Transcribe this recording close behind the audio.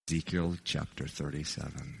Ezekiel chapter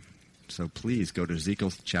 37. So please go to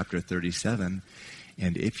Ezekiel chapter 37,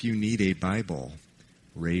 and if you need a Bible,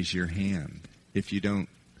 raise your hand. If you don't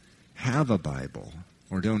have a Bible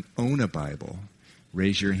or don't own a Bible,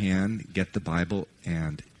 raise your hand, get the Bible,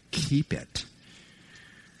 and keep it.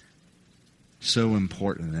 So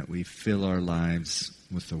important that we fill our lives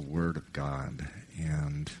with the Word of God,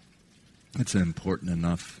 and it's important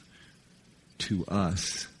enough to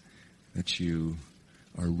us that you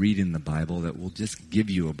are reading the Bible that we'll just give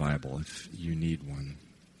you a Bible if you need one.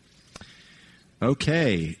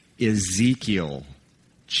 Okay, Ezekiel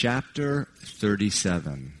chapter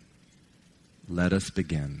 37. Let us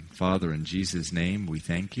begin. Father, in Jesus' name, we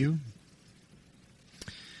thank you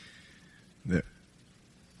that,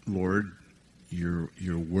 Lord, your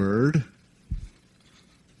word,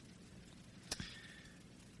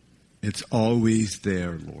 it's always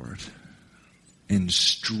there, Lord,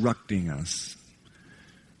 instructing us,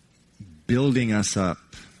 building us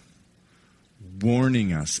up,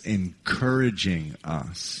 warning us, encouraging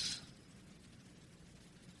us.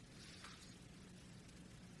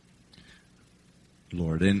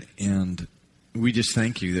 Lord, and we just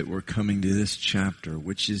thank you that we're coming to this chapter,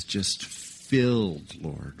 which is just filled,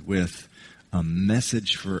 Lord, with a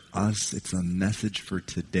message for us. It's a message for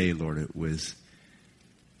today, Lord. It was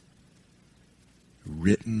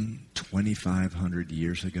written 2,500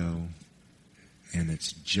 years ago, and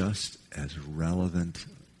it's just as relevant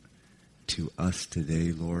to us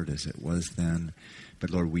today, Lord, as it was then. But,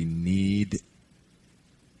 Lord, we need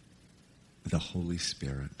the Holy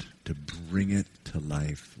Spirit to bring it to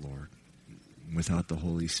life, Lord. Without the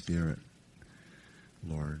Holy Spirit,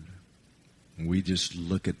 Lord, we just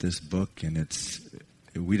look at this book and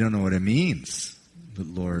we don't know what it means. But,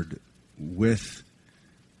 Lord, with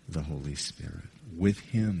the Holy Spirit, with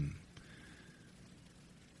Him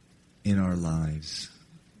in our lives,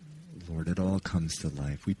 Lord, it all comes to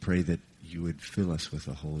life. We pray that you would fill us with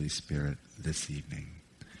the Holy Spirit this evening.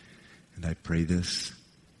 And I pray this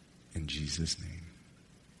in Jesus' name.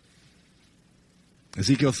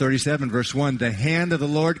 Ezekiel 37, verse 1, the hand of the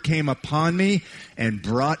Lord came upon me and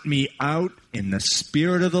brought me out in the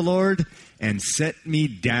spirit of the Lord and set me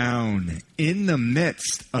down in the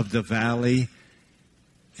midst of the valley,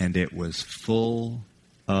 and it was full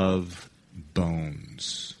of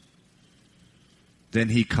bones. Then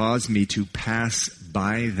he caused me to pass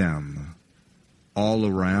by them all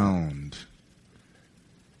around,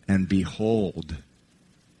 and behold,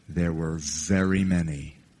 there were very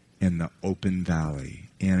many in the open valley,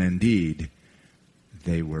 and indeed,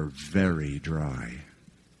 they were very dry.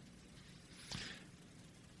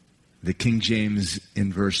 The King James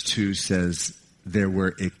in verse 2 says, there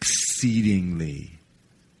were exceedingly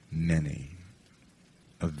many,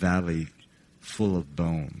 a valley full of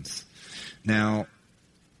bones. Now,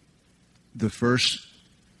 the first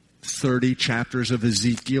 30 chapters of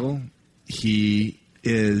Ezekiel, he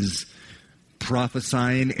is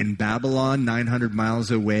prophesying in Babylon, 900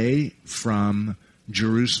 miles away from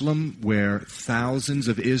Jerusalem, where thousands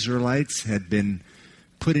of Israelites had been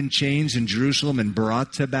put in chains in Jerusalem and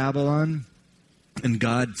brought to Babylon. And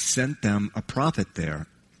God sent them a prophet there,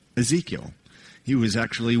 Ezekiel. He was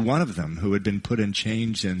actually one of them who had been put in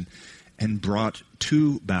chains and brought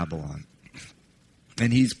to Babylon.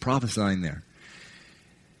 And he's prophesying there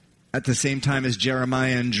at the same time as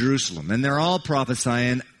Jeremiah in Jerusalem. And they're all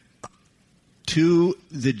prophesying to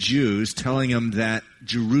the Jews, telling them that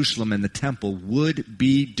Jerusalem and the temple would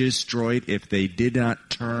be destroyed if they did not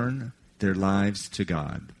turn their lives to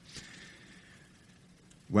God.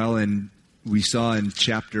 Well, and we saw in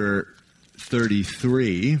chapter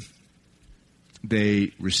 33,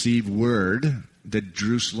 they received word that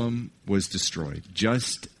Jerusalem was destroyed,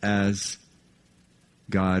 just as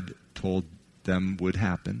God told them would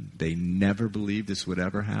happen. They never believed this would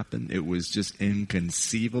ever happen. It was just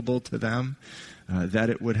inconceivable to them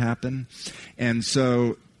that it would happen. And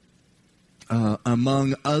so,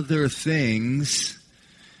 among other things,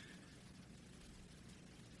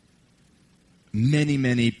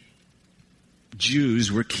 many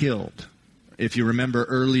Jews were killed. If you remember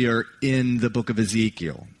earlier in the book of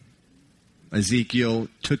Ezekiel, Ezekiel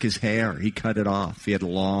took his hair. He cut it off. He had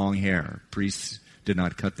long hair. Priests did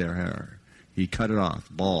not cut their hair. He cut it off,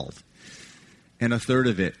 bald. And a third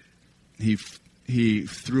of it he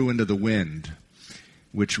threw into the wind,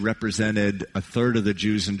 which represented a third of the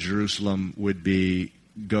Jews in Jerusalem would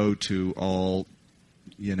go to all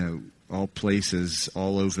places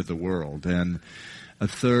all over the world. And a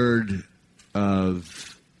third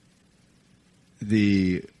of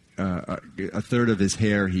his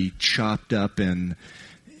hair he chopped up in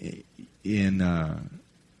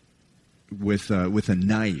with a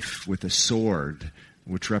knife, with a sword,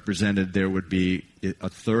 which represented there would be a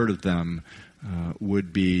third of them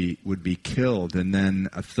would be killed, and then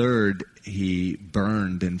a third he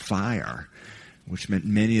burned in fire, which meant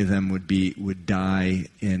many of them would die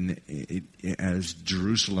as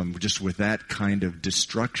Jerusalem, just with that kind of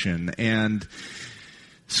destruction. And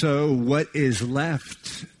so what is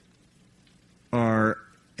left are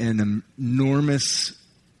an enormous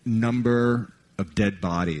number of dead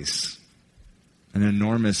bodies, an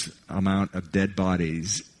enormous amount of dead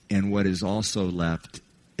bodies, and what is also left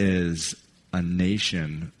is a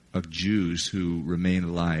nation of Jews who remain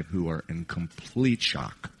alive who are in complete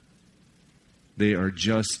shock. They are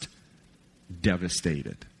just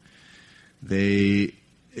devastated.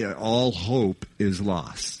 All hope is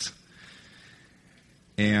lost.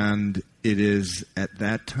 And it is at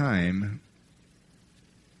that time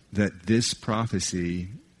that this prophecy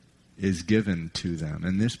is given to them.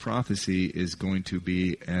 And this prophecy is going to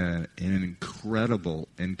be an incredible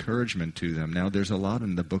encouragement to them. Now, there's a lot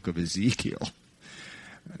in the book of Ezekiel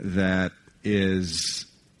that is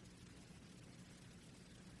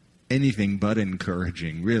anything but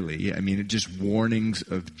encouraging, really. I mean, just warnings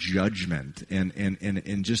of judgment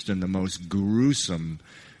and just in the most gruesome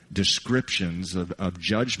descriptions of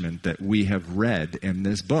judgment that we have read in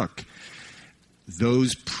this book.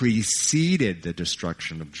 Those preceded the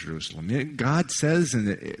destruction of Jerusalem. God says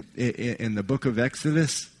in the book of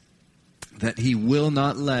Exodus that he will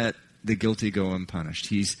not let the guilty go unpunished.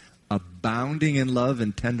 He's abounding in love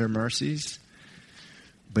and tender mercies,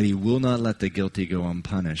 but he will not let the guilty go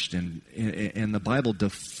unpunished. And the Bible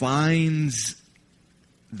defines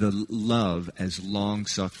the love as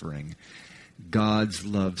long-suffering. God's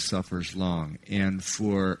love suffers long. And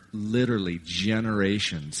for literally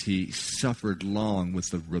generations, he suffered long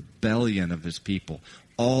with the rebellion of his people,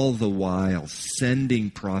 all the while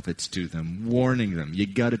sending prophets to them, warning them, you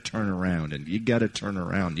got to turn around, and you got to turn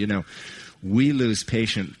around. You know, we lose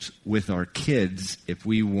patience with our kids if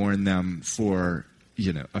we warn them for,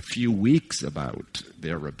 a few weeks about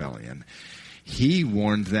their rebellion. He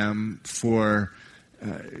warned them for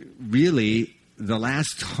really the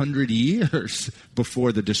last 100 years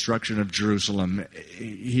before the destruction of Jerusalem.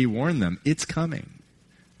 He warned them, it's coming.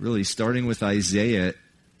 Really, starting with Isaiah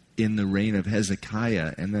in the reign of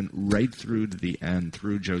Hezekiah, and then right through to the end,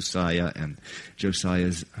 through Josiah and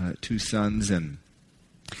Josiah's two sons, and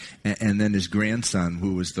then his grandson,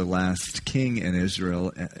 who was the last king in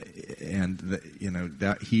Israel, and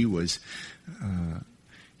that he was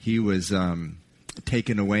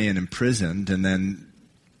taken away and imprisoned, and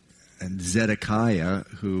Zedekiah,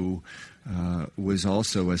 who was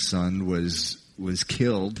also a son, was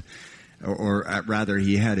killed, or rather,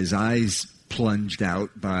 he had his eyes plunged out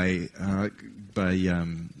by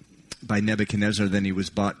Nebuchadnezzar. Then he was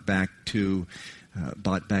brought back to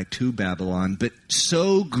Babylon. But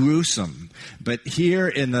so gruesome. But here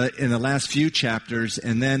in the last few chapters,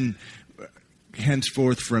 and then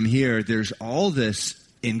henceforth from here, there's all this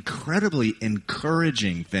incredibly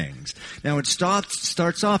encouraging things. Now, it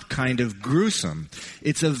starts off kind of gruesome.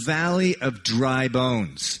 It's a valley of dry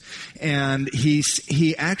bones. And he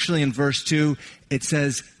actually, in verse 2, it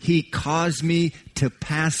says, he caused me to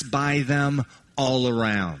pass by them all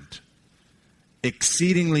around.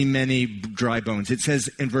 Exceedingly many dry bones. It says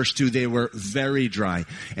in verse 2, they were very dry.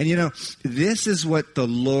 And this is what the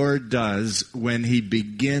Lord does when he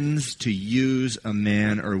begins to use a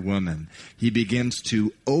man or woman. He begins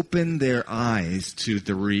to open their eyes to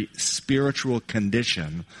the spiritual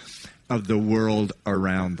condition of the world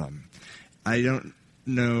around them. I don't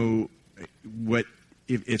know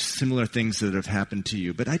if similar things that have happened to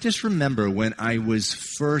you, but I just remember when I was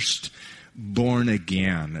first born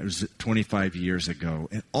again. It was 25 years ago,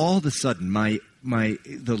 and all of a sudden,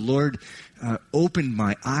 the Lord opened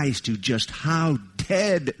my eyes to just how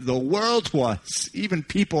dead the world was. Even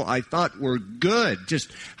people I thought were good, just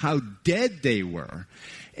how dead they were,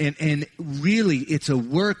 and really, it's a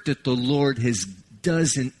work that the Lord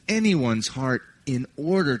does in anyone's heart in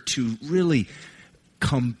order to really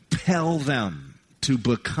compel them to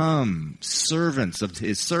become servants of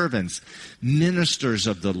his servants, ministers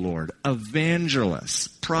of the Lord, evangelists,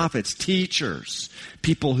 prophets, teachers,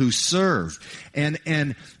 people who serve.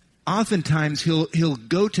 And oftentimes he'll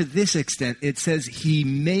go to this extent. It says he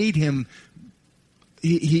made him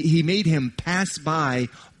pass by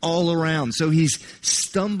all around. So he's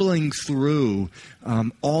stumbling through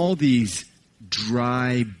all these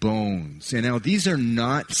dry bones. And now these are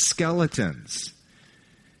not skeletons.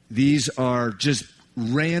 These are just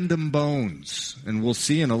random bones. And we'll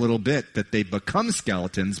see in a little bit that they become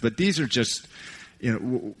skeletons, but these are just,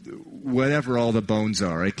 whatever all the bones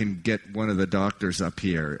are. I can get one of the doctors up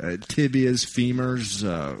here. Tibias, femurs,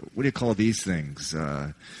 what do you call these things?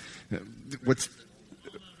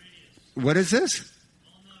 What is this?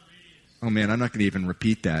 Oh man, I'm not going to even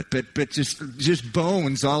repeat that. But just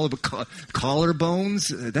bones, all of collar bones.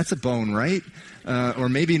 That's a bone, right? Or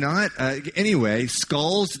maybe not. Anyway,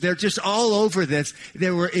 skulls. They're just all over this.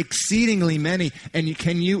 There were exceedingly many. And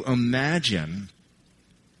can you imagine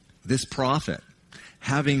this prophet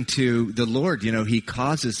having to, the Lord, he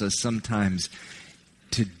causes us sometimes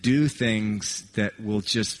to do things that will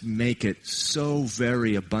just make it so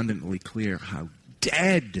very abundantly clear how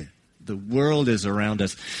dead the world is around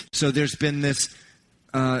us. So there's been this,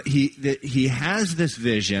 he has this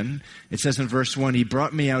vision. It says in verse 1, he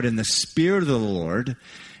brought me out in the spirit of the Lord,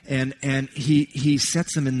 and he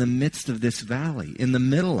sets him in the midst of this valley, in the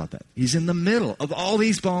middle of it. He's in the middle of all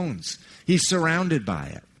these bones. He's surrounded by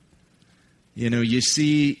it. You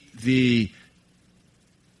see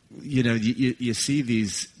you see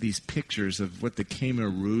these pictures of what the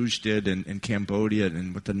Khmer Rouge did in Cambodia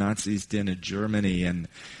and what the Nazis did in Germany, and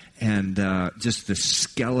just the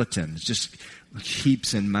skeletons, just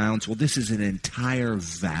heaps and mounds. Well, this is an entire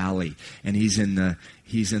valley, and he's in the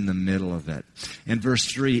middle of it. In verse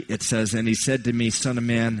 3, it says, "And he said to me, Son of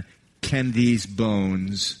man, can these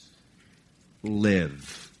bones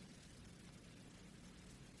live?"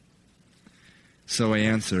 So I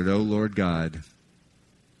answered, "O Lord God,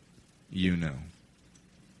 you know."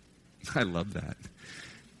 I love that.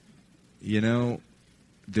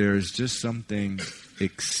 There's just something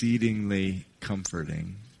exceedingly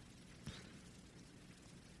comforting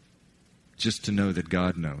just to know that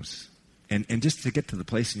God knows. And just to get to the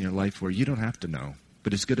place in your life where you don't have to know,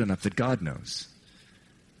 but it's good enough that God knows.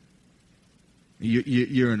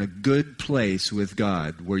 You're in a good place with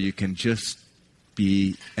God where you can just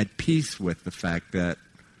be at peace with the fact that,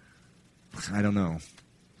 I don't know,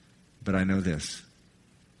 but I know this.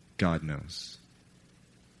 God knows.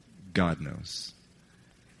 God knows.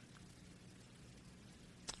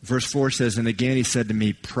 Verse 4 says, "And again he said to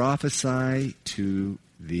me, prophesy to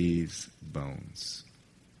these bones,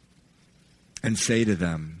 and say to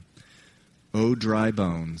them, O dry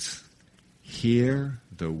bones, hear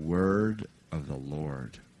the word of the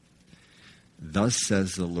Lord. Thus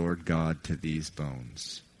says the Lord God to these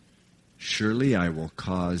bones, surely I will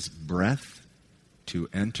cause breath to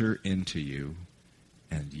enter into you,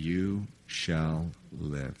 and you shall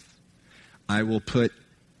live. I will put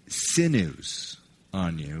sinews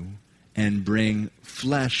on you and bring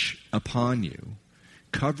flesh upon you,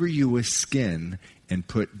 cover you with skin and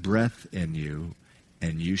put breath in you,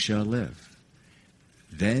 and you shall live.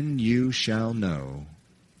 Then you shall know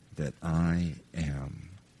that I am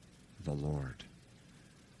the Lord."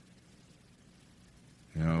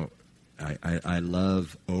 I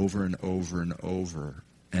love over and over and over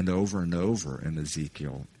and over and over in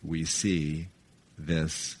Ezekiel, we see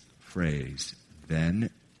this phrase, then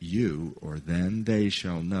you, or then they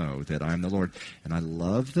shall know that I am the Lord. And I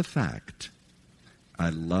love the fact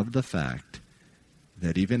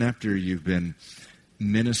that even after you've been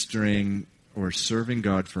ministering or serving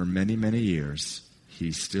God for many, many years,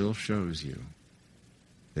 he still shows you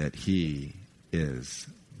that he is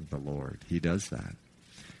the Lord. He does that.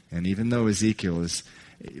 And even though Ezekiel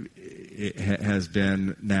has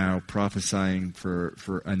been now prophesying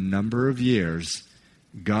for a number of years,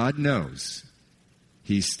 God knows.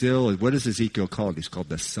 He's still, what is Ezekiel called? He's called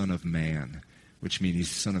the Son of Man, which means he's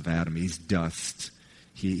the son of Adam. He's dust.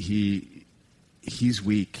 He's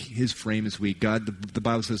weak. His frame is weak. God, the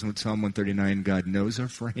Bible says in Psalm 139, God knows our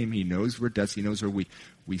frame. He knows we're dust. He knows we're weak.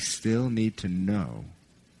 We still need to know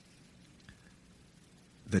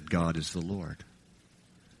that God is the Lord.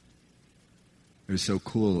 It was so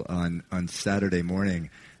cool on Saturday morning.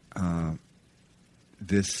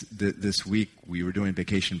 This week we were doing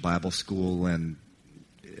Vacation Bible School, and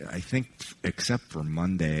I think except for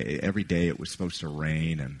Monday, every day it was supposed to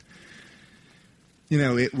rain, and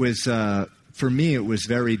it was for me it was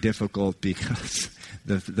very difficult because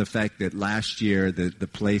the fact that last year the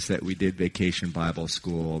place that we did Vacation Bible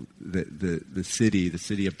School, the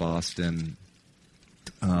city of Boston,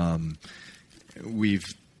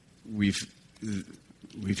 we've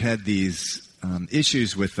had these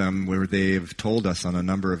issues with them where they've told us on a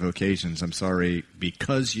number of occasions, I'm sorry,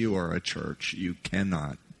 because you are a church, you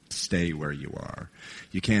cannot stay where you are.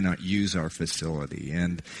 You cannot use our facility.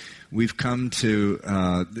 And we've come to,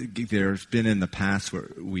 there's been in the past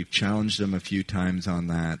where we've challenged them a few times on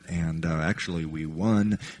that, and actually we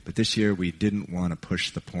won, but this year we didn't want to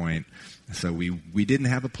push the point, so we didn't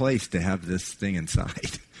have a place to have this thing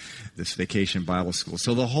inside, this Vacation Bible School.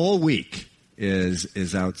 So the whole week,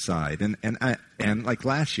 is outside. And like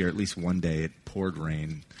last year, at least one day it poured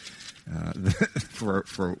rain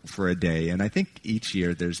for a day. And I think each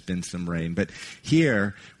year there's been some rain. But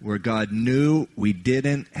here, where God knew we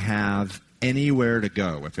didn't have anywhere to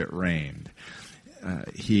go if it rained,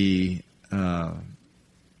 he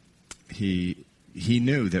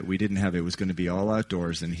knew that we didn't have it. It was going to be all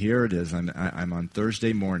outdoors. And here it is. I'm on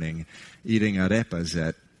Thursday morning eating arepas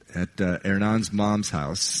at Hernan's mom's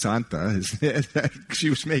house. Santa, she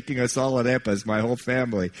was making us all arepas, my whole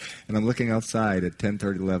family. And I'm looking outside at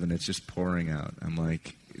 10:30, 11. It's just pouring out. I'm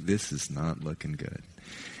like, this is not looking good.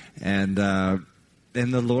 And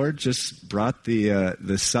the Lord just brought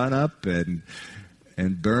the sun up and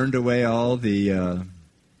burned away all the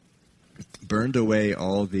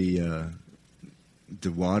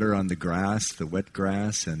water on the grass, the wet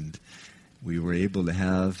grass, and we were able to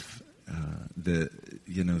have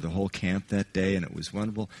the whole camp that day, and it was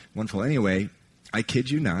wonderful. Anyway, I kid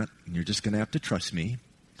you not, and you're just going to have to trust me.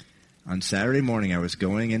 On Saturday morning, I was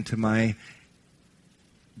going into my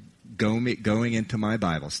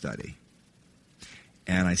Bible study,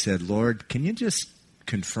 and I said, Lord, can you just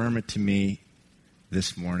confirm it to me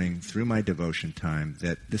this morning through my devotion time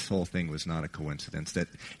that this whole thing was not a coincidence, and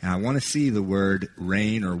I want to see the word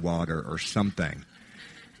rain or water or something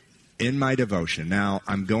in my devotion. Now,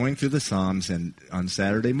 I'm going through the Psalms, and on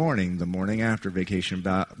Saturday morning, the morning after Vacation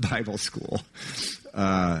Bible School,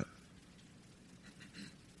 I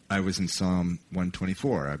was in Psalm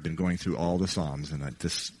 124. I've been going through all the Psalms, and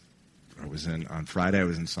on Friday, I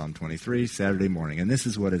was in Psalm 23, Saturday morning, and this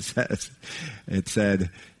is what it says. It said,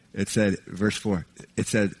 verse 4, it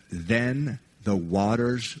said, then the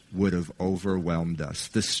waters would have overwhelmed us.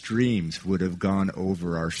 The streams would have gone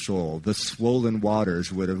over our soul. The swollen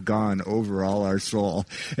waters would have gone over all our soul.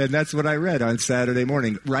 And that's what I read on Saturday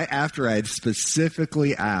morning, right after I had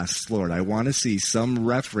specifically asked, Lord, I want to see some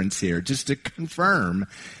reference here just to confirm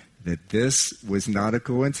that this was not a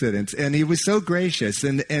coincidence. And he was so gracious.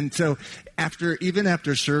 And so even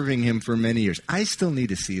after serving him for many years, I still need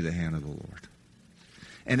to see the hand of the Lord.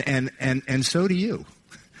 And so do you.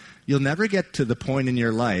 You'll never get to the point in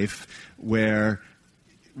your life where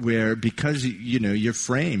because your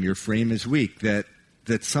frame is weak, that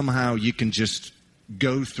somehow you can just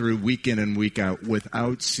go through week in and week out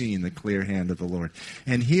without seeing the clear hand of the Lord.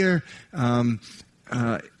 And here,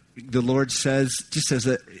 the Lord says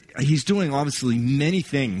that he's doing obviously many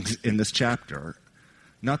things in this chapter,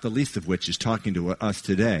 not the least of which is talking to us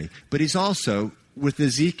today. But he's also, with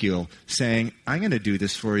Ezekiel, saying, I'm going to do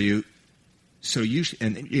this for you, so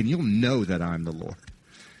and you'll know that I'm the Lord.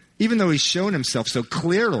 Even though he's shown himself so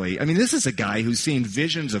clearly. I mean, this is a guy who's seen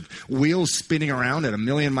visions of wheels spinning around at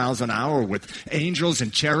 1,000,000 miles an hour with angels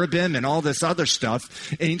and cherubim and all this other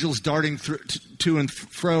stuff, angels darting to and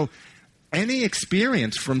fro. Any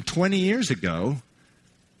experience from 20 years ago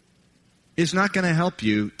is not going to help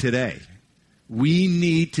you today. We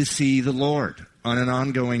need to see the Lord on an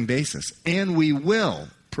ongoing basis. And we will,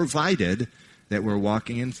 provided that we're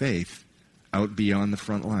walking in faith out beyond the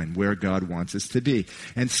front line, where God wants us to be.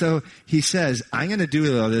 And so he says, I'm going to do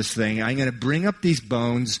this thing. I'm going to bring up these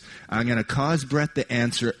bones. I'm going to cause breath to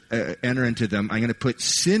enter into them. I'm going to put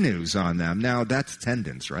sinews on them. Now, that's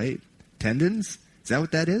tendons, right? Tendons? Is that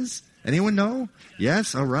what that is? Anyone know?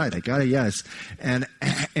 Yes? All right. I got a yes. And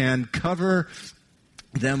cover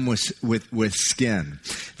them with skin.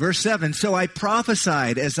 Verse 7, so I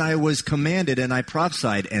prophesied as I was commanded, and I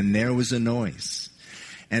prophesied, and there was a noise.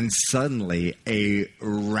 And suddenly a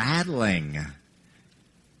rattling,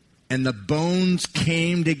 and the bones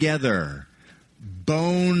came together,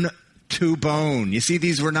 bone to bone. You see,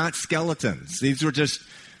 these were not skeletons. These were just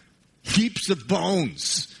heaps of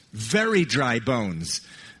bones, very dry bones,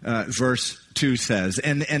 verse 2 says.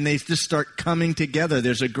 And they just start coming together.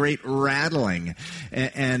 There's a great rattling.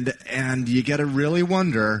 And you got to really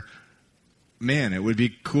wonder, man, it would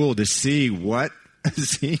be cool to see what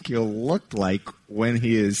Ezekiel looked like when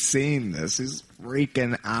he is seeing this. He's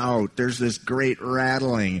freaking out. There's this great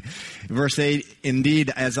rattling. Verse 8,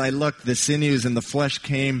 indeed, as I looked, the sinews and the flesh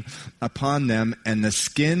came upon them, and the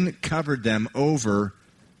skin covered them over,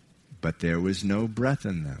 but there was no breath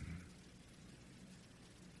in them.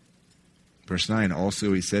 Verse 9,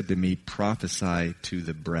 also he said to me, prophesy to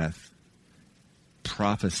the breath.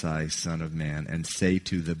 Prophesy, Son of Man, and say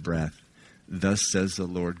to the breath, thus says the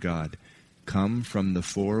Lord God, come from the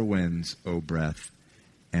four winds, O breath,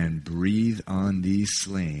 and breathe on these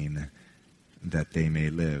slain, that they may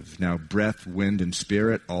live. Now, breath, wind, and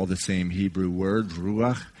spirit, all the same Hebrew word,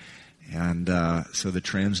 ruach. And so the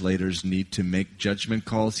translators need to make judgment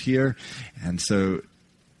calls here. And so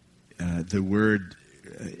the word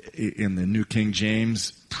in the New King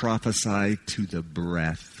James, prophesy to the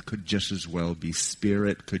breath. Could just as well be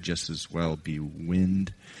spirit, could just as well be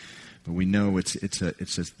wind. But we know it's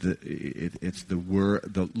the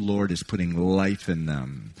word. The Lord is putting life in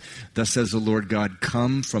them. Thus says the Lord God,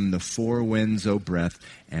 come from the four winds, O breath,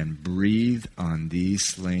 and breathe on these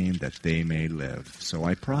slain that they may live. So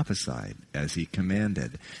I prophesied as he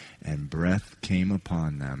commanded, and breath came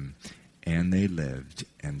upon them, and they lived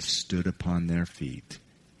and stood upon their feet,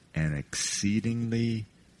 an exceedingly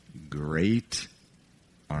great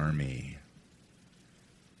army.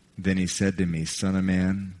 Then he said to me, Son of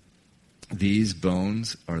man, these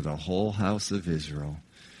bones are the whole house of Israel.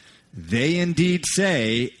 They indeed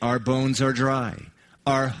say, our bones are dry.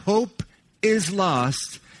 Our hope is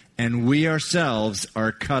lost, and we ourselves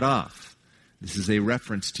are cut off. This is a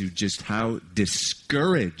reference to just how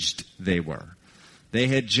discouraged they were. They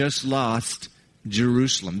had just lost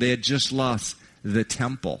Jerusalem. They had just lost the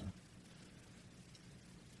temple.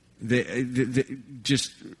 They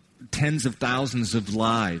just tens of thousands of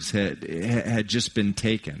lives had just been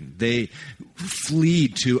taken. They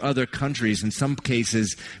fled to other countries. In some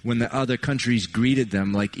cases, when the other countries greeted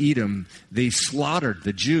them, like Edom, they slaughtered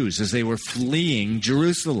the Jews as they were fleeing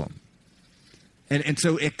Jerusalem. And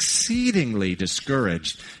so exceedingly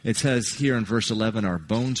discouraged. It says here in verse 11, our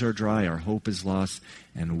bones are dry, our hope is lost,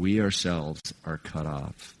 and we ourselves are cut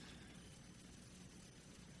off.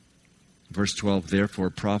 Verse 12, therefore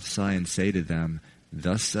prophesy and say to them,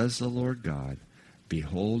 thus says the Lord God,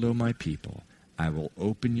 behold, O my people, I will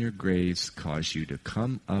open your graves, cause you to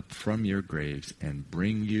come up from your graves, and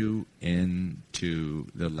bring you into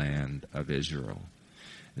the land of Israel.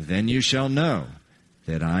 Then you shall know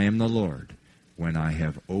that I am the Lord, when I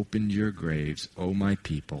have opened your graves, O my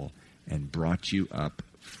people, and brought you up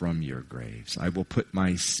from your graves. I will put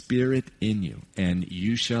my spirit in you, and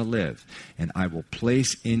you shall live, and I will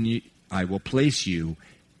place you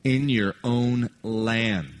in your own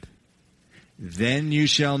land. Then you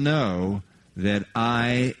shall know that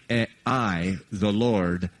I, the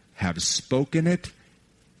Lord, have spoken it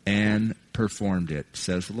and performed it,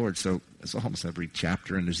 says the Lord. So it's almost every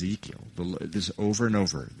chapter in Ezekiel. This over and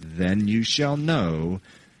over. Then you shall know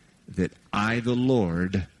that I, the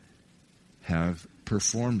Lord, have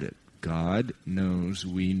performed it. God knows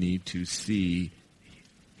we need to see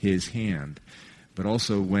his hand. But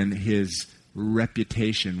also when his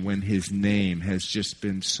reputation, when his name has just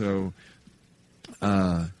been so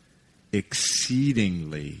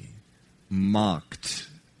exceedingly mocked,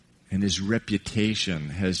 and his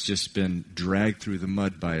reputation has just been dragged through the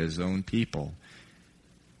mud by his own people,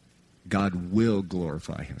 God will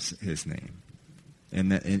glorify his name.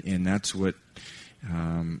 And that's what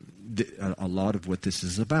a lot of what this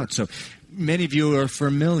is about. So many of you are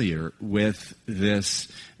familiar with this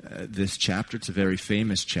chapter. It's a very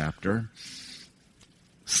famous chapter.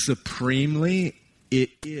 Supremely,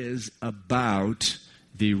 it is about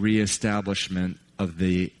the reestablishment of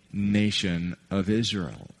the nation of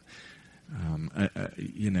Israel.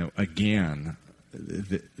 Again,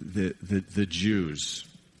 the Jews,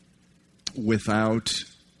 without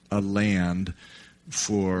a land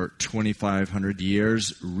for 2,500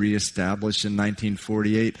 years, reestablished in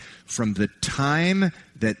 1948. From the time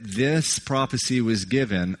that this prophecy was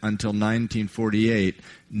given until 1948,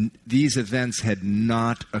 these events had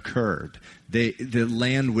not occurred. The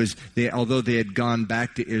land was, although they had gone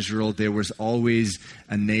back to Israel, there was always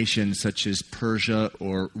a nation such as Persia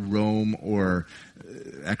or Rome or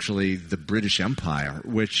actually the British Empire,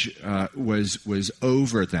 which was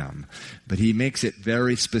over them. But he makes it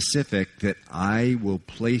very specific that I will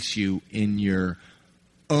place you in your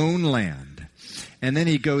own land. And then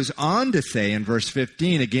he goes on to say in verse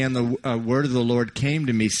 15, again, the word of the Lord came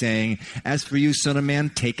to me saying, as for you, son of man,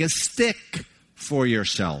 take a stick for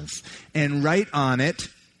yourself and write on it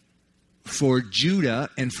for Judah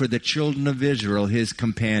and for the children of Israel, his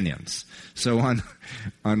companions. So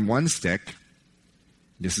on one stick,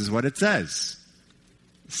 this is what it says.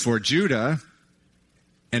 For Judah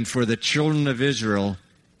and for the children of Israel,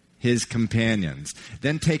 his companions.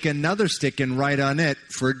 Then take another stick and write on it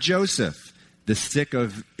for Joseph, the stick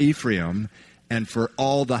of Ephraim, and for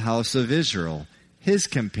all the house of Israel, his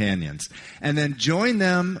companions. And then join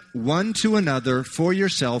them one to another for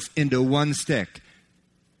yourself into one stick.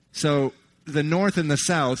 So the north and the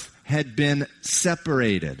south had been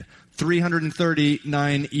separated.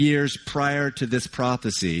 339 years prior to this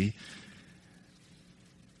prophecy,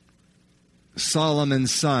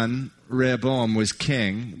 Solomon's son, Rehoboam, was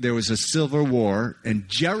king. There was a civil war, and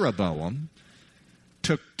Jeroboam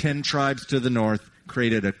took 10 tribes to the north,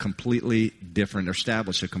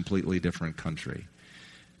 established a completely different country.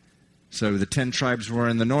 So the 10 tribes were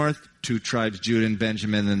in the north, 2 tribes, Judah and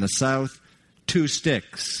Benjamin, in the south, 2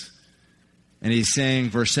 sticks. And he's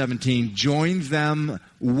saying, verse 17, join them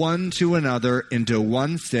one to another into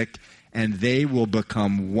one stick, and they will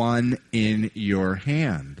become one in your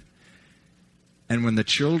hand. And when the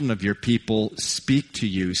children of your people speak to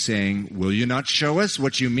you, saying, will you not show us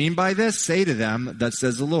what you mean by this? Say to them, thus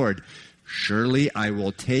says the Lord, surely I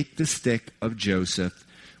will take the stick of Joseph,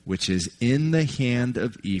 which is in the hand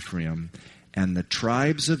of Ephraim, and the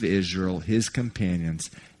tribes of Israel, his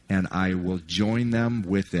companions, and I will join them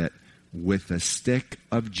with it, with the stick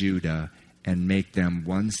of Judah, and make them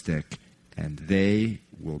one stick, and they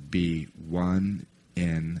will be one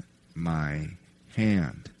in my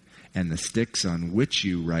hand. And the sticks on which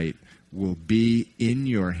you write will be in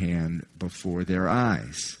your hand before their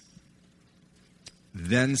eyes.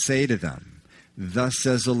 Then say to them, thus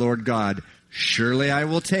says the Lord God, surely I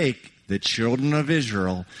will take the children of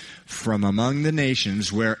Israel from among the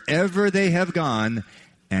nations wherever they have gone,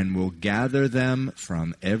 and will gather them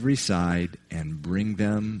from every side and bring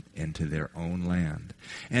them into their own land.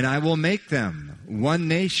 And I will make them one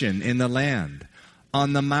nation in the land,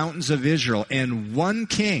 on the mountains of Israel, and one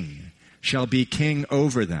king shall be king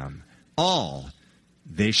over them.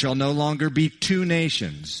 They shall no longer be 2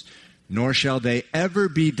 nations, nor shall they ever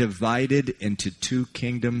be divided into 2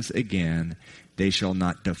 kingdoms again. They shall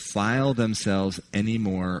not defile themselves any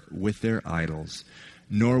more with their idols,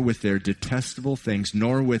 nor with their detestable things,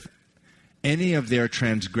 nor with any of their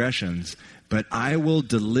transgressions, but I will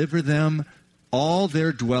deliver them from all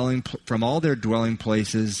their dwelling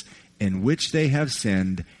places in which they have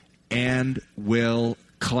sinned, and will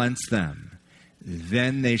cleanse them.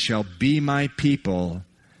 Then they shall be my people,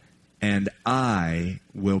 and I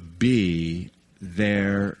will be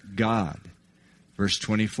their God. Verse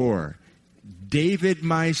 24, David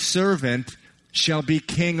my servant shall be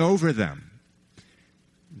king over them.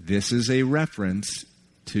 This is a reference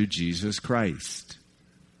to Jesus Christ,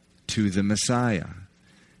 to the Messiah.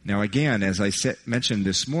 Now again, as I mentioned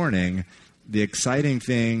this morning, the exciting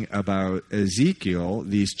thing about Ezekiel,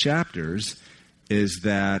 these chapters, is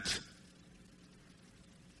that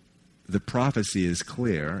the prophecy is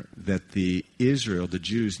clear that the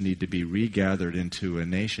Jews need to be regathered into a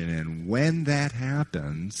nation, and when that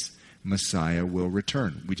happens, Messiah will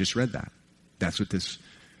return. We just read that. That's what this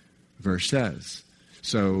verse says.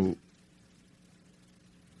 So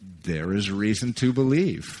there is reason to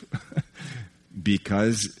believe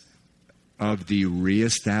because of the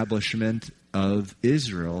reestablishment of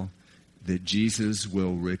Israel that Jesus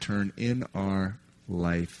will return in our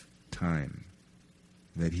lifetime,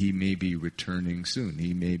 that he may be returning soon.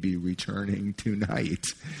 He may be returning tonight.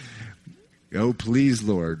 Oh, please,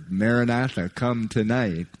 Lord, Maranatha, come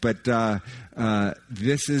tonight. But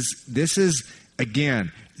this is,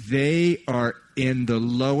 again, they are in the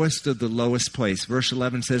lowest of the lowest place. Verse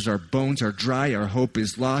 11 says, our bones are dry, our hope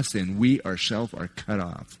is lost, and we ourselves are cut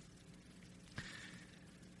off.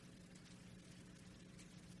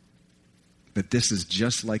 But this is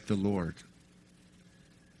just like the Lord.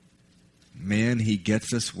 Man, he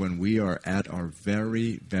gets us when we are at our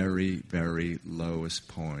very, very, very lowest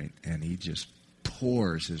point, and he just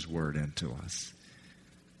pours his word into us,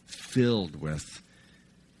 filled with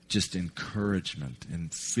just encouragement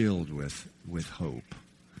and filled with hope.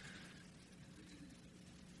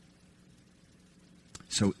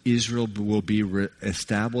 So Israel will be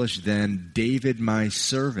established. Then David my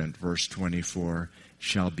servant, verse 24,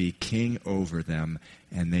 shall be king over them,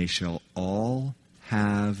 and they shall all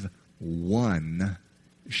have one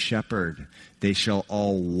shepherd. They shall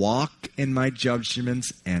all walk in my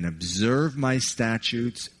judgments and observe my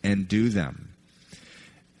statutes and do them.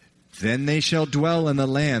 Then they shall dwell in the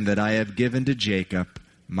land that I have given to Jacob,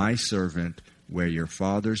 my servant, where your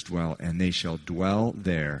fathers dwell, and they shall dwell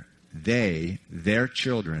there, they, their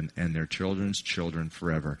children, and their children's children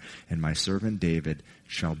forever. And my servant David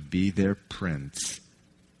shall be their prince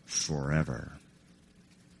forever.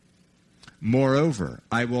 Moreover,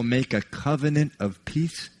 I will make a covenant of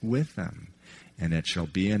peace with them, and it shall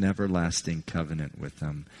be an everlasting covenant with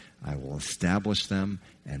them. I will establish them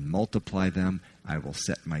and multiply them. I will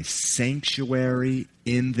set my sanctuary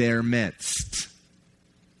in their midst.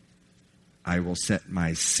 I will set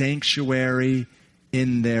my sanctuary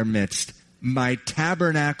in their midst. My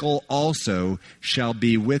tabernacle also shall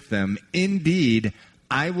be with them. Indeed,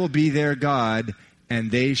 I will be their God,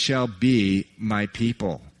 and they shall be my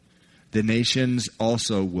people. The nations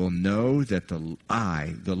also will know that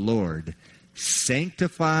I, the Lord,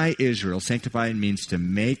 sanctify Israel. Sanctify means to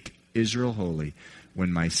make Israel holy,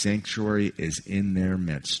 when my sanctuary is in their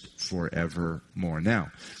midst forevermore.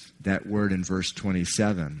 Now, that word in verse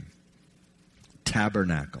 27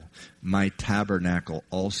 tabernacle. My tabernacle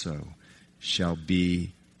also shall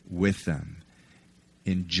be with them.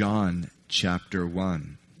 In John chapter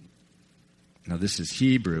 1. Now this is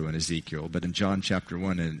Hebrew in Ezekiel, but in John chapter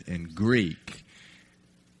 1 in Greek,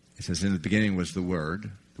 it says, in the beginning was the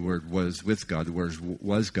Word was with God, the Word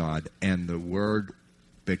was God, and the Word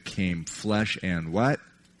became flesh and what?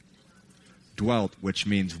 Dwelt, which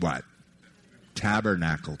means what?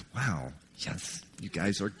 Tabernacled. Wow, yes, you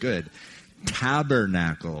guys are good.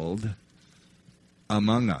 Tabernacled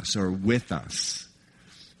among us, or with us,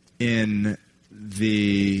 in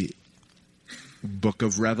the book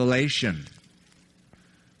of Revelation.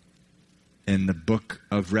 In the book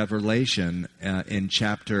of Revelation, in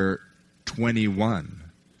chapter 21,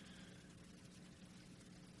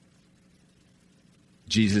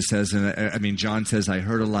 John says, I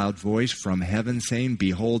heard a loud voice from heaven saying,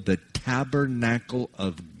 behold, the tabernacle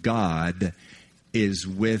of God is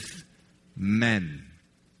with men,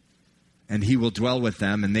 and he will dwell with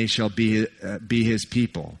them, and they shall be his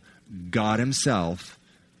people. God himself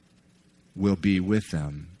will be with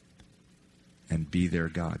them and be their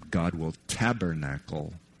God. God will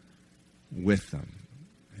tabernacle with them.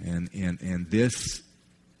 And this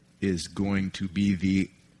is going to be the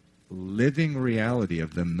living reality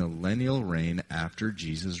of the millennial reign after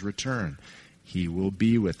Jesus' return. He will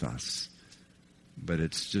be with us. But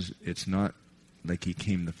it's not like he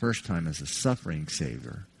came the first time as a suffering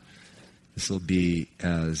Savior. This will be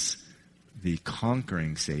as the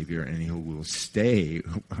conquering Savior, and he will stay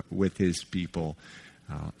with his people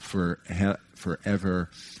forever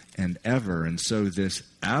and ever. And so this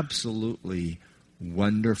absolutely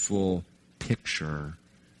wonderful picture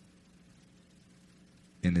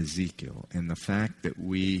in Ezekiel, and the fact that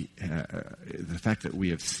we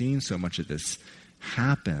have seen so much of this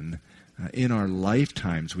happen in our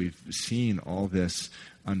lifetimes, we've seen all this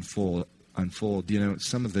unfold. You know,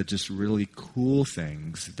 some of the just really cool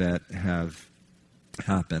things that have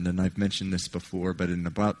happened, and I've mentioned this before, but in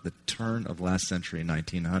about the turn of last century,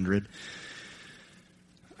 1900,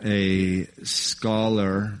 a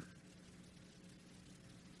scholar,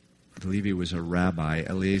 I believe he was a rabbi,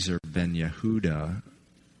 Eliezer ben Yehuda,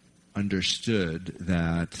 understood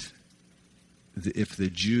that if the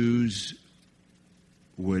Jews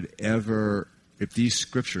if these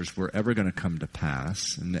scriptures were ever going to come to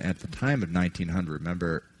pass, and at the time of 1900,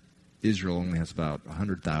 remember, Israel only has about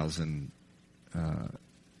 100,000,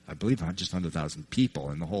 I believe just 100,000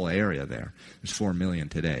 people in the whole area there. There's 4 million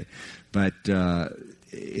today. But,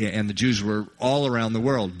 and the Jews were all around the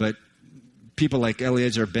world, but people like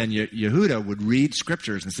Eliezer ben Yehuda would read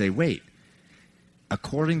scriptures and say, wait,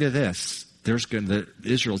 according to this,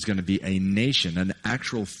 Israel is going to be a nation, an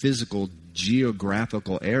actual physical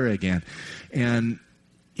geographical area again. And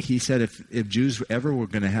he said if Jews ever were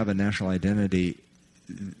going to have a national identity,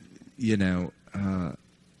 they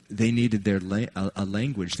needed a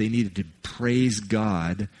language. They needed to praise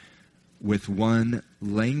God with one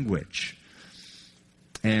language.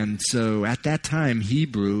 And so at that time,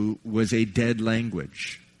 Hebrew was a dead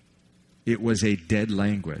language. It was a dead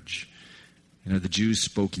language. You know, the Jews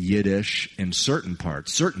spoke Yiddish in certain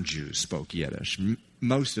parts. Certain Jews spoke Yiddish.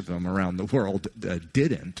 Most of them around the world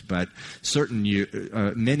didn't, but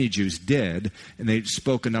many Jews did, and they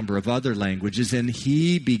spoke a number of other languages. And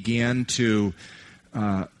he began to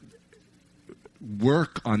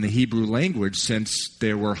work on the Hebrew language, since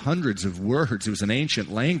there were hundreds of words. It was an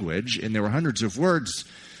ancient language, and there were hundreds of words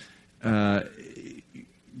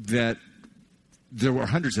that... There were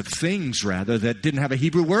hundreds of things, rather, that didn't have a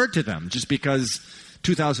Hebrew word to them, just because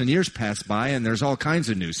 2,000 years passed by and there's all kinds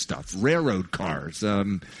of new stuff. Railroad cars.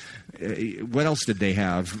 What else did they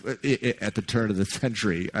have at the turn of the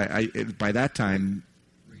century? By that time,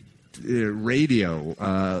 radio.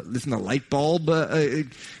 Listen, a light bulb.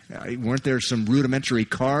 Weren't there some rudimentary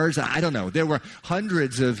cars? I don't know. There were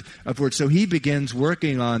hundreds of words. So he begins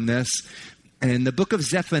working on this. And in the book of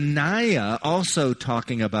Zephaniah, also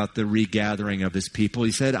talking about the regathering of his people,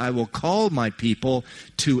 he said, I will call my people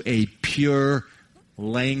to a pure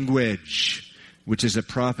language, which is a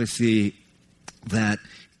prophecy that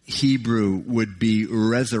Hebrew would be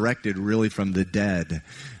resurrected really from the dead.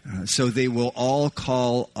 So they will all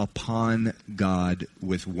call upon God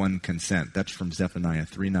with one consent. That's from Zephaniah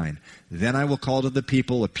 3:9. Then I will call to the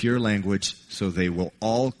people a pure language, so they will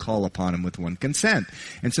all call upon him with one consent.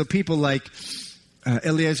 And so people like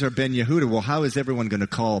Eliezer ben Yehuda, well, how is everyone going to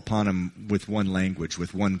call upon him with one language,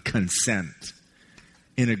 with one consent,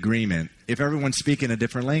 in agreement? If everyone's speaking a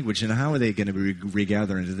different language, and how are they going to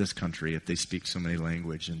regather into this country if they speak so many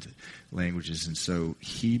languages? And so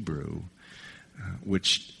Hebrew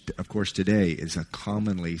which, of course, today is a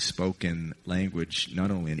commonly spoken language,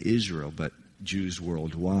 not only in Israel, but Jews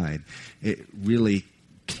worldwide. It really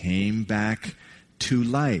came back to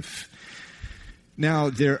life.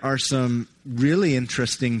 Now, there are some really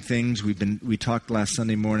interesting things. We talked last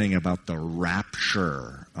Sunday morning about the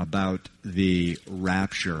rapture, in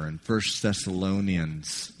 1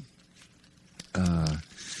 Thessalonians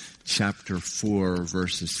chapter 4,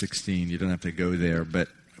 verses 16. You don't have to go there, but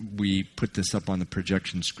we put this up on the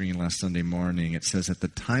projection screen last Sunday morning. It says, at the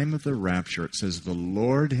time of the rapture, it says, the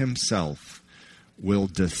Lord himself will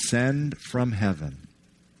descend from heaven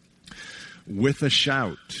with a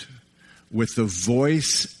shout, with the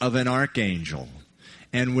voice of an archangel,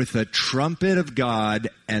 and with a trumpet of God,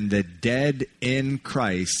 and the dead in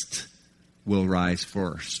Christ will rise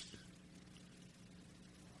first.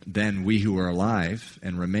 Then we who are alive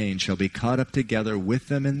and remain shall be caught up together with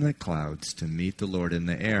them in the clouds to meet the Lord in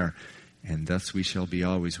the air, and thus we shall be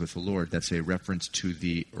always with the Lord. That's a reference to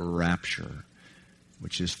the rapture,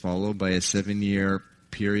 which is followed by a 7-year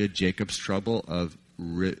period, Jacob's trouble of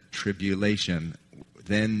tribulation.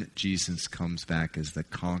 Then Jesus comes back as the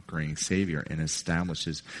conquering Savior and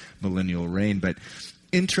establishes millennial reign. But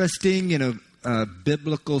interesting,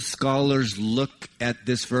 biblical scholars look at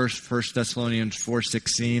this verse, 1 Thessalonians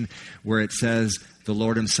 4:16, where it says, the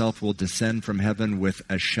Lord himself will descend from heaven with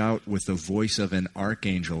a shout, with the voice of an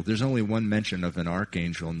archangel. There's only one mention of an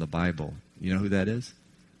archangel in the Bible. You know who that is?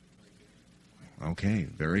 Okay,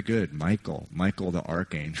 very good. Michael the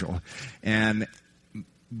archangel. And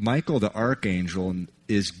Michael the archangel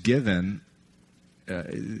is given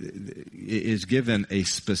a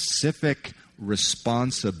specific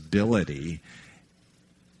responsibility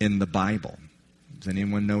in the Bible. Does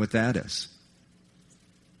anyone know what that is?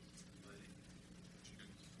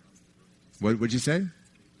 What would you say?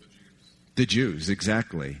 The Jews,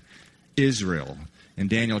 exactly. Israel. In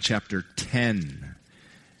Daniel chapter 10,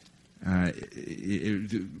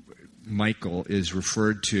 Michael is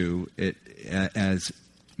referred to as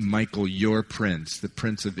Michael, your prince, the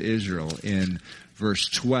prince of Israel. In verse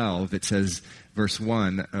 12, it says, verse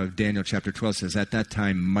 1 of Daniel chapter 12 says, at that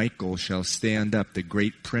time Michael shall stand up, the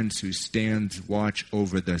great prince who stands watch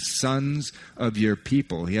over the sons of your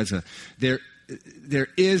people. There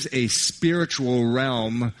is a spiritual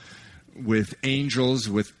realm with angels,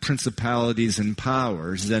 with principalities and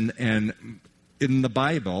powers. And in the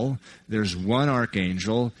Bible, there's one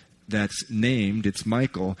archangel that's named, it's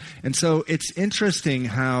Michael. And so it's interesting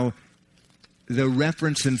how the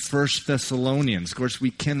reference in 1 Thessalonians, of course,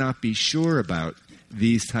 we cannot be sure about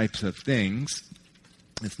these types of things.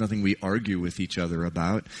 It's nothing we argue with each other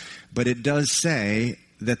about. But it does say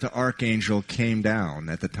that the archangel came down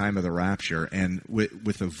at the time of the rapture and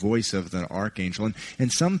with the voice of the archangel.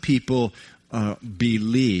 And some people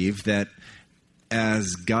believe that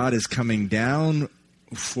as God is coming down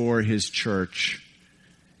for his church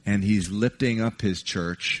and he's lifting up his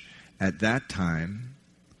church, at that time,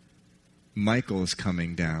 Michael is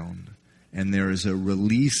coming down, and there is a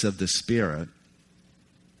release of the Spirit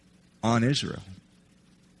on Israel.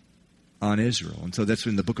 And so that's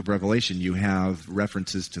in the book of Revelation, you have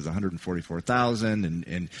references to the 144,000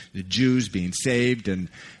 and the Jews being saved and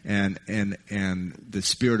the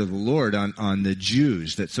Spirit of the Lord on the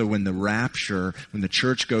Jews. That so when the rapture, when the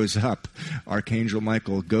church goes up, Archangel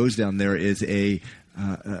Michael goes down, there is the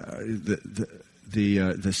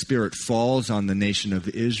Spirit falls on the nation of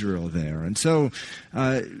Israel there. And so,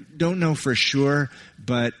 don't know for sure,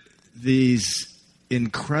 but these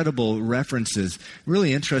incredible references,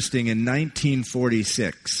 really interesting, in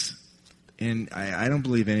 1946, and I don't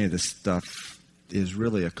believe any of this stuff is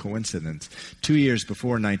really a coincidence. 2 years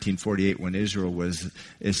before 1948, when Israel was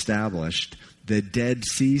established, the Dead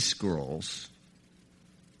Sea Scrolls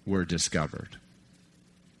were discovered.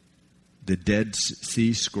 The Dead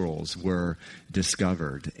Sea Scrolls were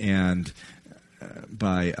discovered, and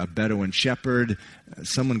by a Bedouin shepherd,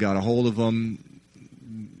 someone got a hold of them.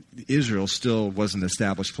 Israel still wasn't an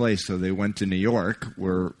established place, so they went to New York,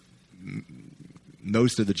 where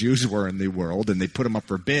most of the Jews were in the world, and they put them up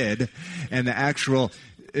for bid. And the actual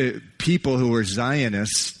people who were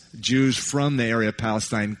Zionists, Jews from the area of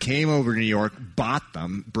Palestine, came over to New York, bought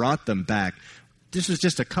them, brought them back. This was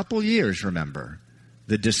just a couple years, remember.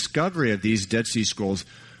 The discovery of these Dead Sea Scrolls,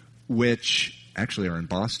 which actually are in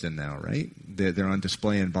Boston now, right? They're on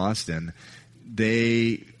display in Boston.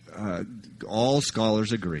 All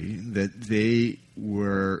scholars agree that they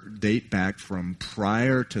date back from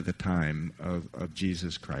prior to the time of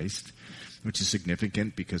Jesus Christ, which is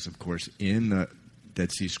significant because, of course, in the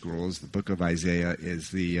Dead Sea Scrolls, the book of Isaiah is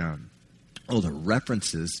the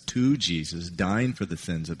references to Jesus dying for the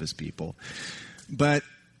sins of his people. But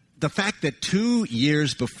the fact that 2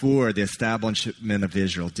 years before the establishment of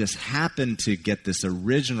Israel just happened to get this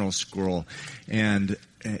original scroll, and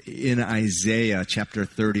in Isaiah chapter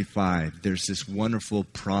 35, there's this wonderful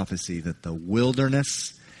prophecy that the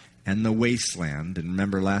wilderness and the wasteland, and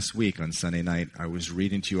remember last week on Sunday night, I was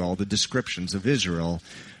reading to you all the descriptions of Israel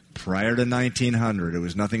prior to 1900. It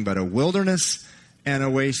was nothing but a wilderness and a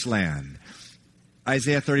wasteland.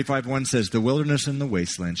 Isaiah 35:1 says, "The wilderness and the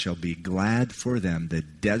wasteland shall be glad for them. The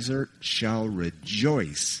desert shall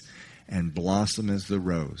rejoice and blossom as the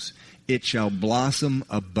rose. It shall blossom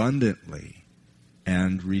abundantly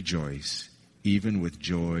and rejoice, even with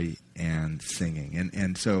joy and singing."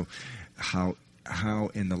 And so how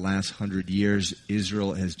in the last 100 years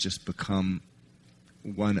Israel has just become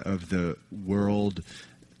one of the world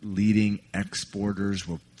leading exporters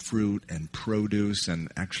of fruit and produce,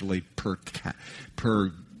 and actually per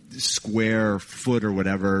square foot or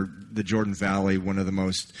whatever, the Jordan Valley, one of the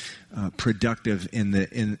most productive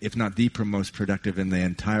if not the most productive in the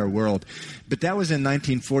entire world. But that was in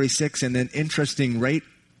 1946, and then interesting, right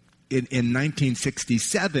in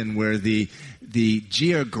 1967, where the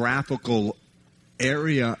geographical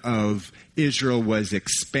area of Israel was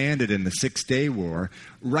expanded in the Six-Day War.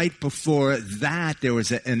 Right before that, there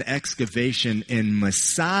was an excavation in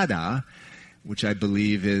Masada, which I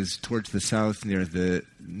believe is towards the south near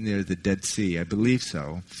the Dead Sea. I believe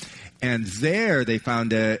so. And there they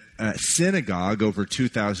found a synagogue over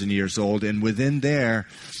 2,000 years old, and within there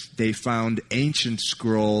they found ancient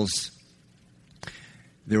scrolls.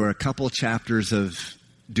 There were a couple chapters of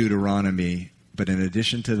Deuteronomy, but in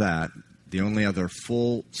addition to that, the only other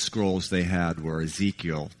full scrolls they had were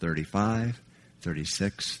Ezekiel 35,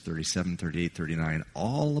 36, 37, 38, 39,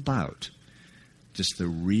 all about just the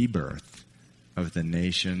rebirth of the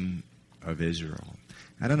nation of Israel.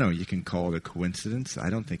 I don't know, you can call it a coincidence. I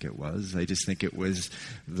don't think it was. I just think it was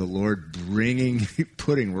the Lord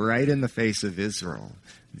putting right in the face of Israel,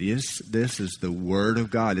 this is the word of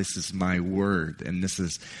God. This is my word, and this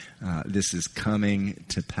is coming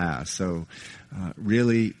to pass. So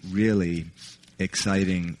really, really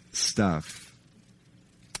exciting stuff.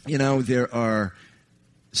 You know, there are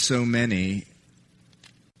so many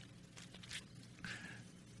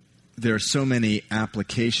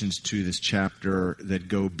applications to this chapter that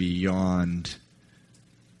go beyond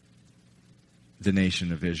the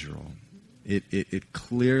nation of Israel. It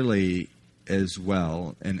clearly as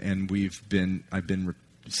well, and I've been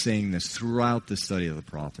saying this throughout the study of the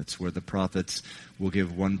prophets, where the prophets will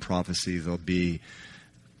give one prophecy, there'll be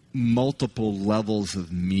multiple levels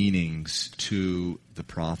of meanings to the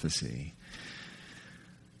prophecy.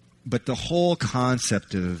 But the whole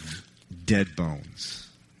concept of dead bones,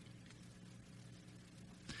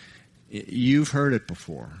 you've heard it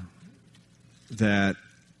before, that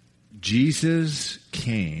Jesus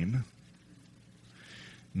came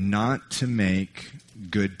not to make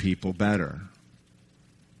good people better.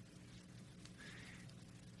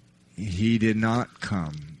 He did not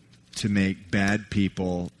come to make bad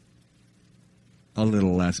people a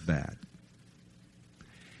little less bad.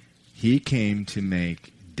 He came to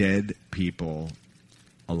make dead people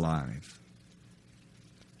alive.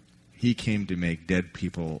 He came to make dead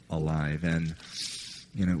people alive. And,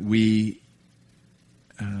 you know, we,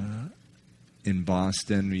 in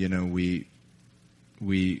Boston, you know, we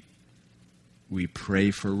pray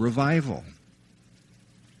for revival.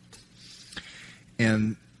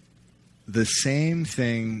 And the same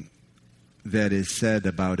thing that is said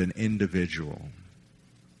about an individual,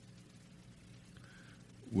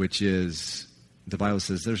 which is, the Bible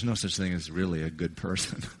says there's no such thing as really a good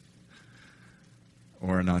person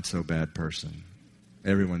or a not so bad person.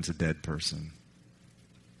 Everyone's a dead person.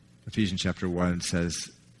 Ephesians chapter 1 says,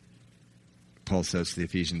 Paul says to the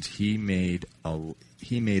Ephesians, he made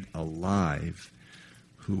alive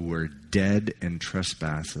who were dead in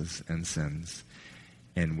trespasses and sins,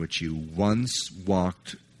 in which you once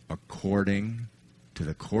walked according to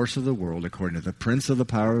the course of the world, according to the prince of the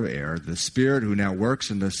power of air, the spirit who now works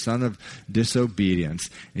in the son of disobedience.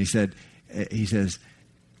 And he says,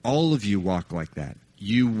 all of you walk like that.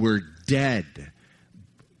 You were dead.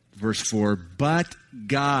 Verse 4, but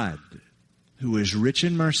God, who is rich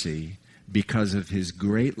in mercy, because of his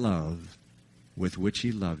great love with which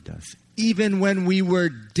he loved us, even when we were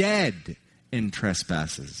dead in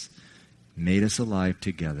trespasses, made us alive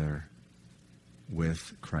together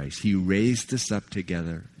with Christ. He raised us up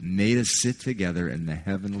together, made us sit together in the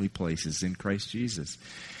heavenly places in Christ Jesus.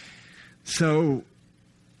 So,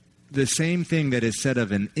 the same thing that is said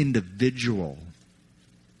of an individual,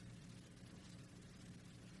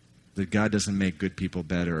 that God doesn't make good people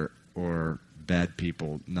better or bad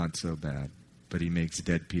people not so bad. but he makes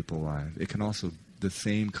dead people alive. It can also, the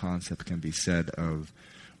same concept can be said of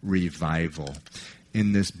revival.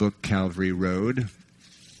 In this book, Calvary Road,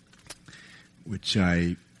 which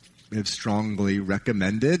I have strongly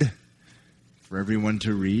recommended for everyone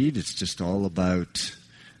to read, it's just all about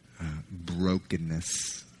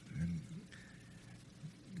brokenness. And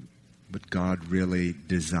what God really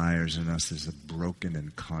desires in us is a broken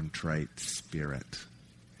and contrite spirit.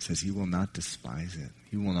 He says he will not despise it.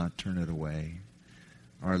 He will not turn it away.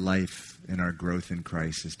 Our life and our growth in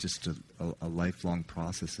Christ is just a lifelong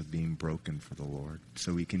process of being broken for the Lord,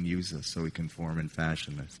 so he can use us, so he can form and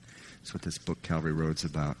fashion us. That's what this book, Calvary Road's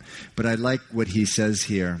about. But I like what he says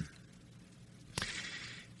here.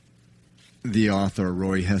 The author,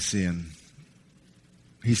 Roy Hession,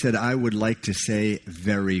 he said, I would like to say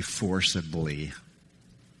very forcibly,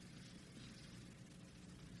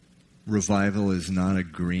 revival is not a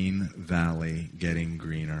green valley getting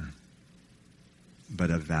greener, but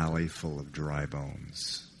a valley full of dry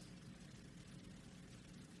bones,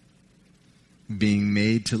 being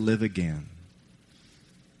made to live again,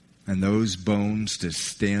 and those bones to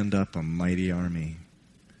stand up a mighty army.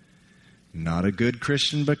 Not a good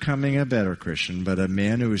Christian becoming a better Christian, but a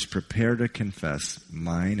man who is prepared to confess,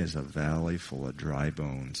 mine is a valley full of dry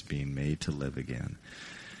bones being made to live again.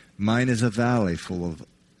 Mine is a valley full of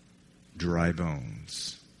dry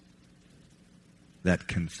bones. That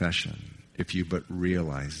confession, if you but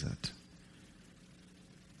realize it,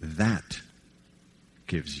 that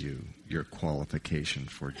gives you your qualification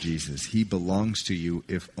for Jesus. He belongs to you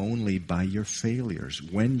if only by your failures.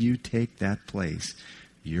 When you take that place,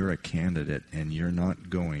 you're a candidate and you're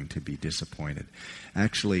not going to be disappointed.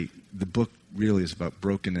 Actually, the book really is about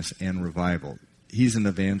brokenness and revival. He's an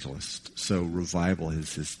evangelist, so revival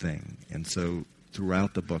is his thing. And so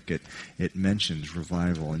throughout the book it mentions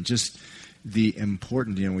revival and just the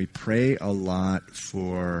important, we pray a lot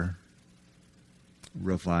for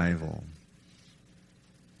revival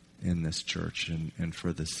in this church and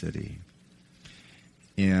for the city.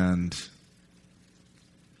 And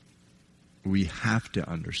we have to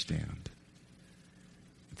understand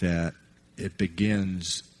that it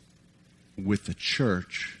begins with the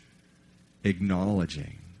church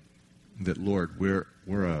acknowledging that, Lord, we're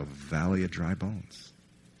a valley of dry bones.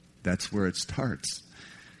 That's where it starts.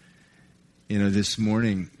 This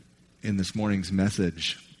morning, in this morning's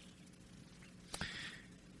message,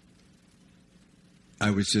 I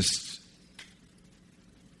was just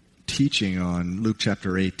teaching on Luke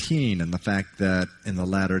chapter 18 and the fact that in the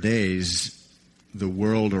latter days, the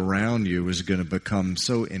world around you is going to become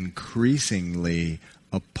so increasingly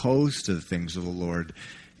opposed to the things of the Lord.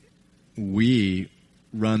 We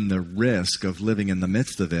run the risk of living in the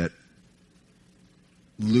midst of it,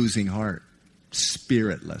 losing heart,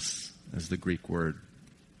 spiritless, as the Greek word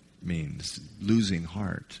means, losing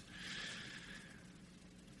heart.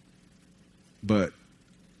 But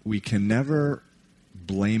we can never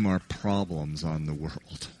blame our problems on the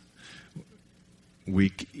world.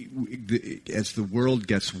 As the world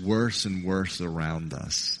gets worse and worse around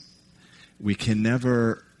us, we can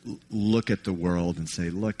never look at the world and say,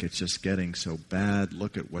 look, it's just getting so bad.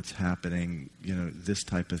 Look at what's happening, this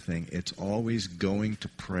type of thing. It's always going to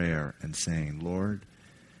prayer and saying, Lord,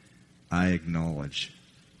 I acknowledge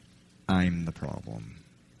I'm the problem.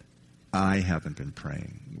 I haven't been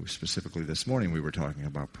praying. Specifically this morning we were talking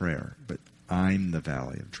about prayer, but I'm the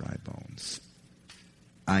valley of dry bones.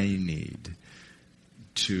 I need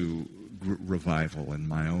to revival in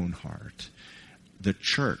my own heart. The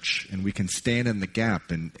church, and we can stand in the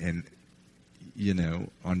gap and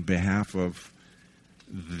on behalf of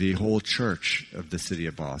the whole church of the city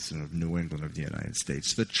of Boston, of New England, of the United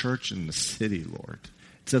States, the church in the city, Lord.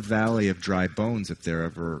 It's a valley of dry bones if there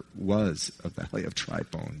ever was a valley of dry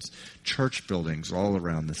bones. Church buildings all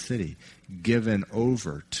around the city given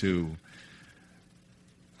over to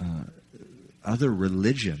other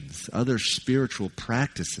religions, other spiritual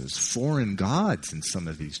practices, foreign gods in some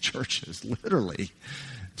of these churches, literally.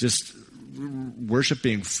 Just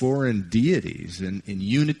worshiping foreign deities. In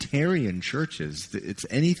Unitarian churches, it's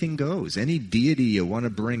anything goes. Any deity you want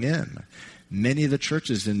to bring in. Many of the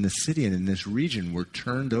churches in the city and in this region were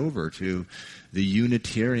turned over to the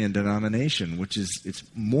Unitarian denomination, which is, it's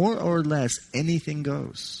more or less anything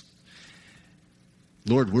goes.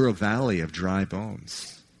 Lord, we're a valley of dry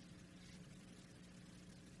bones.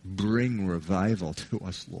 Bring revival to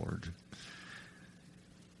us, Lord.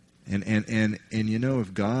 And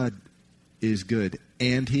if God is good,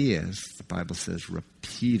 and he is, the Bible says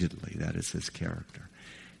repeatedly, that is his character,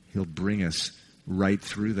 he'll bring us right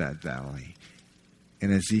through that valley.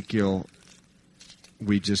 In Ezekiel,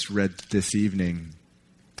 we just read this evening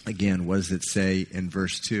Again, what does it say in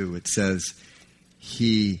verse 2? It says,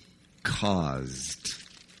 He caused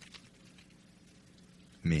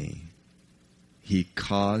me. He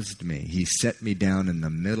caused me. He set me down in the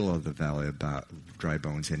middle of the valley of dry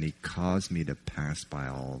bones, and He caused me to pass by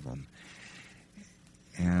all of them.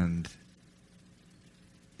 And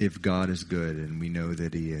if God is good, and we know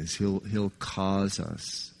that He is, He'll cause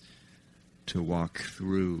us to walk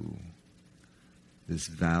through this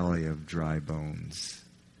valley of dry bones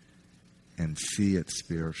and see its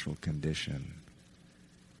spiritual condition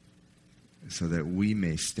so that we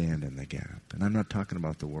may stand in the gap. And I'm not talking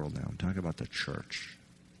about the world now. I'm talking about the church.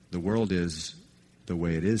 The world is the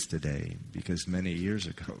way it is today because many years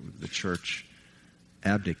ago the church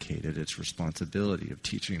abdicated its responsibility of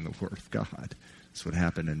teaching the Word of God. That's what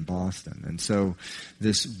happened in Boston. And so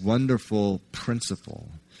this wonderful principle,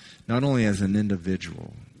 not only as an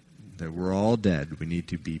individual, that we're all dead, we need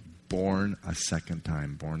to be born a second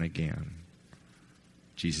time, born again.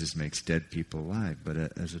 Jesus makes dead people alive, but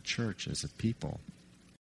as a church, as a people,